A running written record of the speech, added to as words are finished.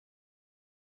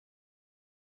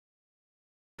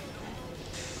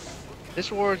This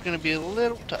war is gonna be a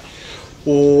little tough.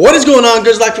 What is going on,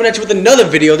 guys? Like to with another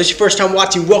video. This is your first time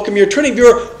watching. Welcome, your returning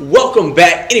viewer. Welcome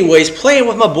back. Anyways, playing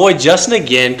with my boy Justin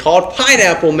again, called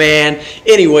Pineapple Man.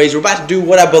 Anyways, we're about to do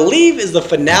what I believe is the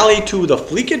finale to the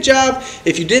Fleeca job.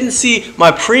 If you didn't see my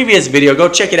previous video, go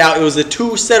check it out. It was the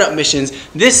 2 setup missions.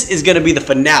 This is gonna be the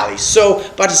finale. So,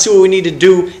 about to see what we need to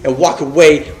do and walk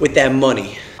away with that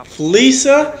money.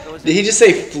 Fleeca? Did he just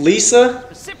say Fleeca?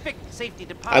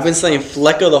 I've been saying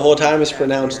Fleeca the whole time. It's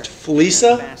pronounced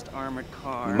Fleeca.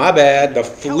 My bad. The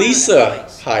Fleeca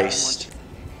heist.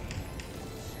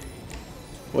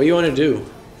 What do you want to do?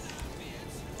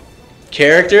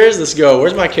 Characters? Let's go.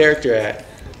 Where's my character at?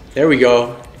 There we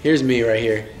go. Here's me right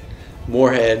here.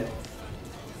 Moorhead.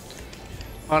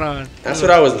 Hold on. That's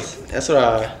what I was. That's what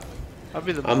I'll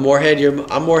be the. I'm Moorhead.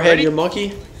 I'm Moorhead. Your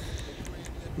monkey.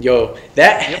 Yo,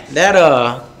 that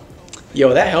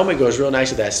helmet goes real nice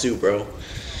with that suit, bro.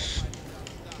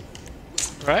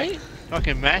 Right?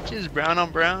 Fucking matches, brown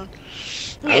on brown.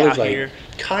 I look like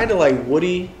kind of like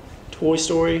Woody, Toy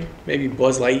Story, maybe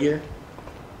Buzz Lightyear.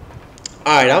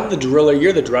 All right, I'm the driller.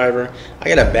 You're the driver. I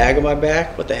got a bag on my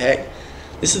back. What the heck?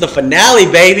 This is the finale,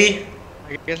 baby.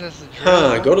 I guess that's the drill.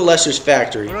 Huh? Go to Lester's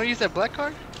factory. We don't use that black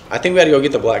card. I think we got to go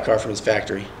get the black car from his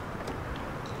factory.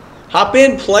 Hop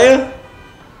in, playa.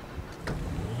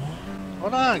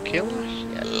 Hold on, killers.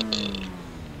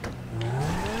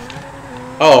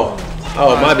 Oh,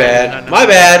 my bad. My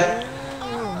bad.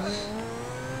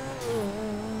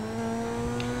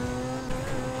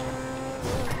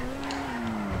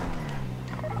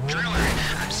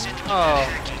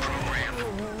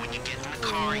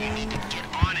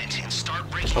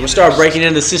 I'm gonna start breaking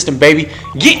into the system, baby.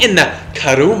 Get in the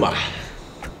Karuma.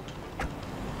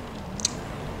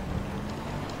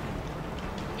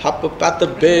 Hop up out the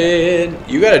bed.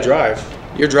 You gotta drive.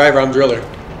 You're driver, I'm driller.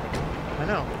 I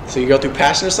know. So you go through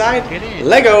passenger side? Get in.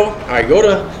 Lego. Alright, go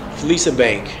to Fleeca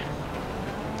Bank.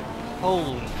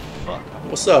 Holy fuck.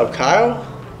 What's up, Kyle?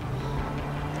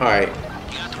 Alright.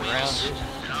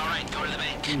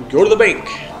 Go to the bank.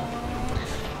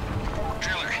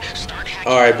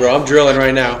 Alright, bro, I'm drilling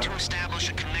right now.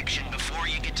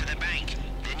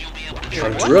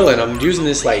 I'm drilling. I'm using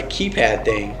this like keypad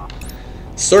thing.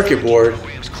 Circuit board.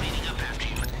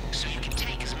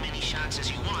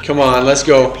 Come on, let's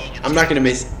go. I'm not gonna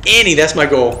miss any. That's my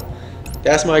goal.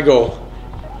 That's my goal.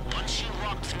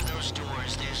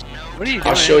 What are you doing?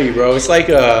 I'll show you, bro. It's like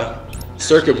a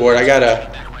circuit board. I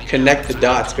gotta connect the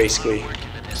dots, basically.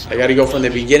 I gotta go from the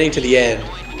beginning to the end.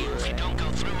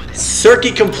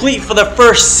 Circuit complete for the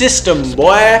first system,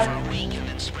 boy.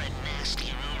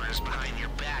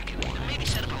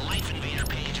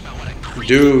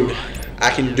 Dude, I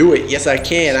can do it. Yes, I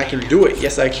can. I can do it.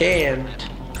 Yes, I can.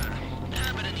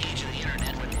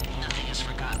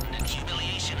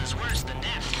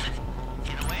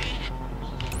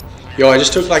 Yo, I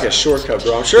just took like a shortcut,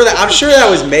 bro. I'm sure that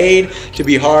was made to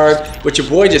be hard, but your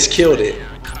boy just killed it.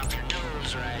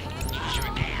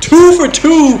 2 for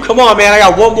 2. Come on, man. I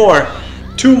got 1 more,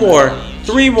 2 more,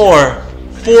 3 more,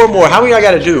 4 more. How many I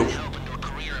gotta do?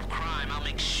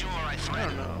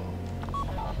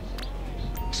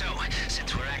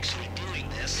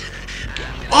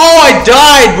 Oh, I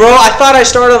died, bro. I thought I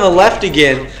started on the left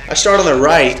again. I started on the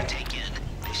right.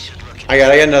 I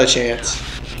got another chance.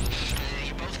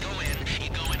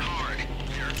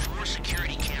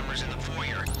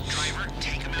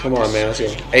 Come on, man. Let's go.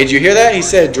 Hey, did you hear that? He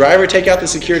said, driver, take out the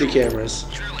security cameras.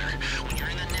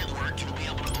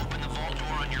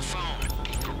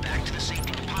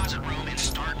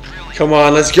 Come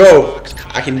on, let's go.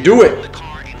 I can do it.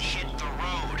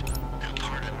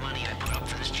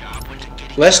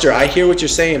 Lester, I hear what you're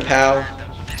saying, pal.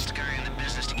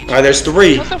 Alright, there's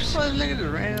 3.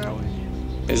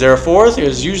 Is there a 4th?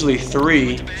 There's usually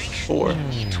 3, 4.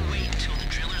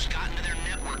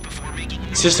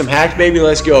 System hacked, baby.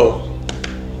 Let's go.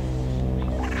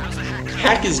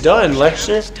 Hack is done,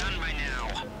 Lester.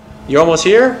 You almost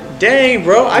here? Dang,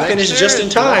 bro. I finished just in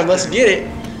time. Let's get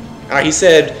it. Alright, he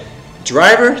said,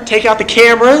 driver, take out the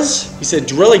cameras. He said,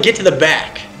 driller, get to the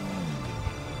back.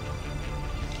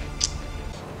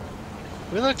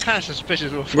 We look kind of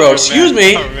suspicious. Bro, excuse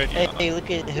me. Hey,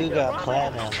 look at who got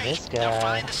platinum. This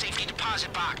guy.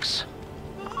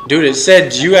 Dude, it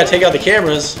said you gotta take out the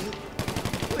cameras.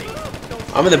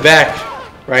 I'm in the back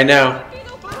right now.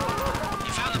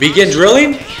 Begin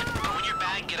drilling?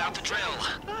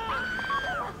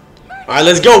 Alright,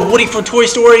 let's go. Woody from Toy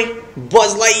Story.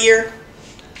 Buzz Lightyear.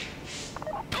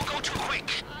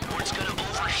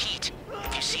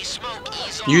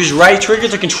 Use right trigger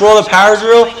to control the power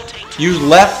drill. Use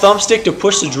left thumbstick to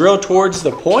push the drill towards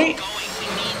the point.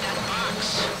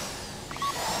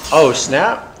 Oh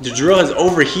snap! The drill has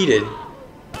overheated.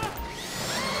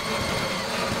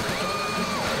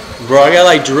 Bro, I gotta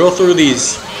like drill through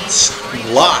these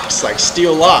locks, like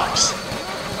steel locks.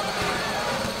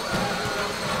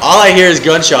 All I hear is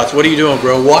gunshots. What are you doing,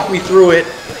 bro? Walk me through it.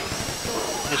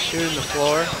 Just shooting the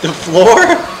floor. The floor?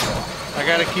 I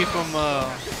gotta keep them,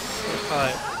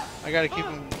 I gotta keep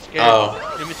them scared.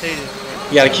 Oh. Imitated.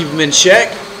 You gotta keep them in check.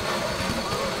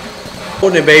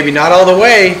 Holding it, baby. Not all the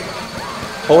way.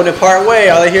 Holding it part way.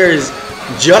 All I hear is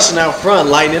Justin out front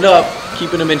lighting it up,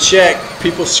 keeping them in check.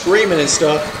 People screaming and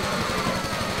stuff.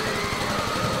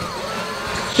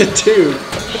 Dude.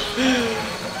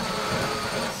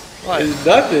 What? It's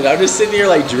nothing. I'm just sitting here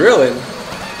like drilling.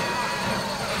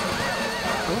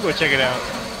 We'll go check it out.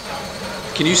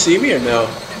 Can you see me or no?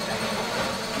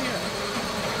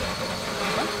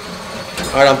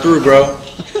 Alright, I'm through, bro.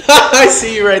 I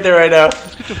see you right there right now.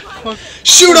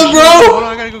 Shoot him, bro! Hold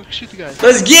on, I gotta go shoot the guy.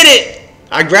 Let's get it!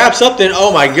 I grabbed something.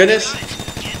 Oh my goodness.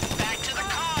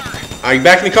 Alright,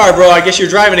 back in the car, bro. I guess you're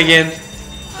driving again.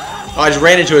 Oh, I just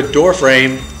ran into a door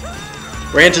frame.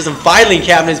 Ran into some filing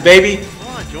cabinets, baby.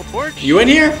 Come on, Joe Porch. You in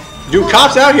here? Dude,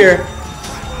 cops out here.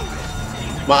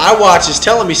 My iWatch is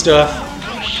telling me stuff.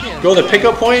 Oh, shit. Go to the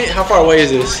pickup point? How far away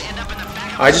is this?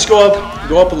 Alright, just go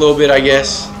up a little bit, I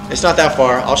guess. It's not that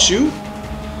far. I'll shoot.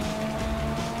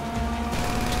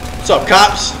 What's up,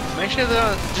 cops? Make sure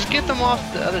that just get them off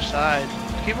the other side.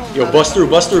 Keep them. Yo, bust through,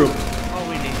 bust through. All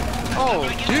we need. Oh,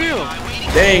 damn.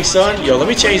 Dang, son. Yo, let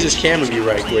me change this camera view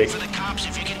right quick.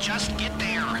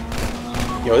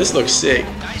 Yo, this looks sick.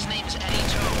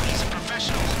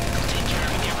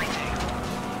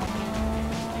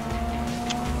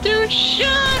 Dude, shut.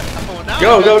 Oh, now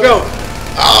Go, go, go.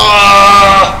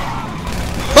 Ah!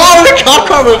 Oh, the cop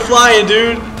car went flying,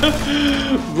 dude.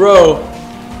 Bro,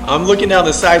 I'm looking down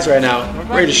the sights right now.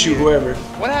 Ready to shoot whoever.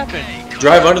 What happened?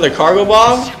 Drive under the cargo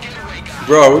bomb?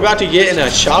 Bro, are we about to get in a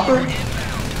chopper? Where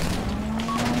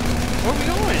are we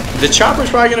going? The chopper's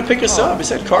probably going to pick us up. It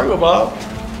said cargo bomb.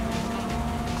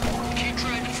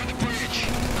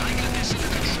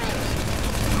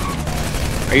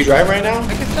 Are you driving right now?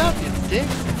 I can stop you, dick.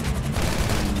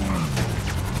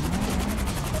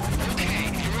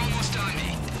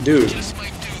 Dude.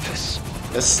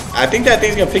 I think that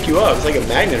thing's going to pick you up. It's like a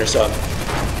magnet or something.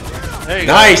 There you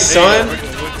Nice, go. son. We're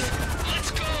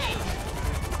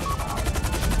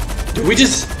good. Did we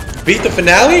just beat the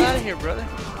finale? Get out of here, brother.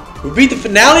 We beat the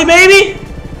finale, baby?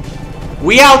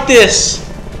 We out this.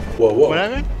 Whoa, whoa. What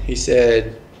happened? He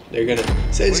said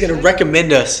he's gonna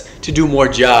recommend us to do more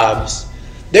jobs.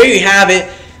 There you have it.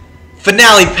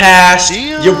 Finale passed.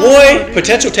 Damn, Your boy, dude.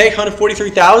 potential take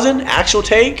 143,000. Actual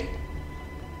take.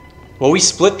 Well, we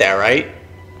split that, right?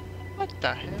 What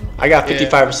the hell? I got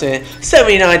 55%,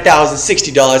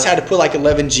 $79,060. Had to put like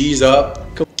 11 G's up.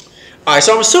 Alright,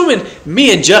 so I'm assuming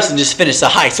me and Justin just finished the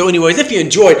heist. So anyways, if you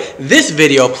enjoyed this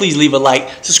video, please leave a like,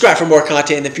 subscribe for more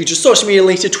content in the future. Social media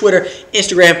links to Twitter,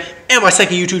 Instagram, and my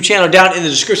second YouTube channel down in the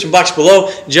description box below.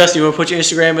 Justin, you want to put your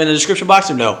Instagram in the description box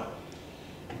or no?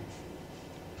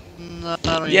 No, I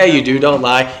don't Yeah, even you do. Don't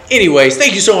lie. Anyways,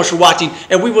 thank you so much for watching,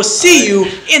 and we will see you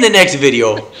in the next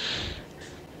video.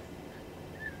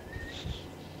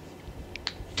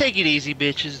 Take it easy,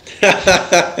 bitches.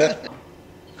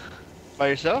 By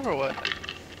yourself or what?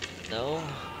 No,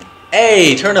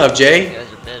 Hey, turn up, you Jay. guys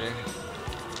are better.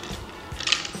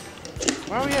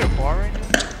 Why are we at a bar right now?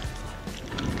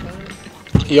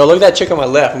 Yo, look at that chick on my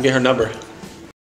left and get her number.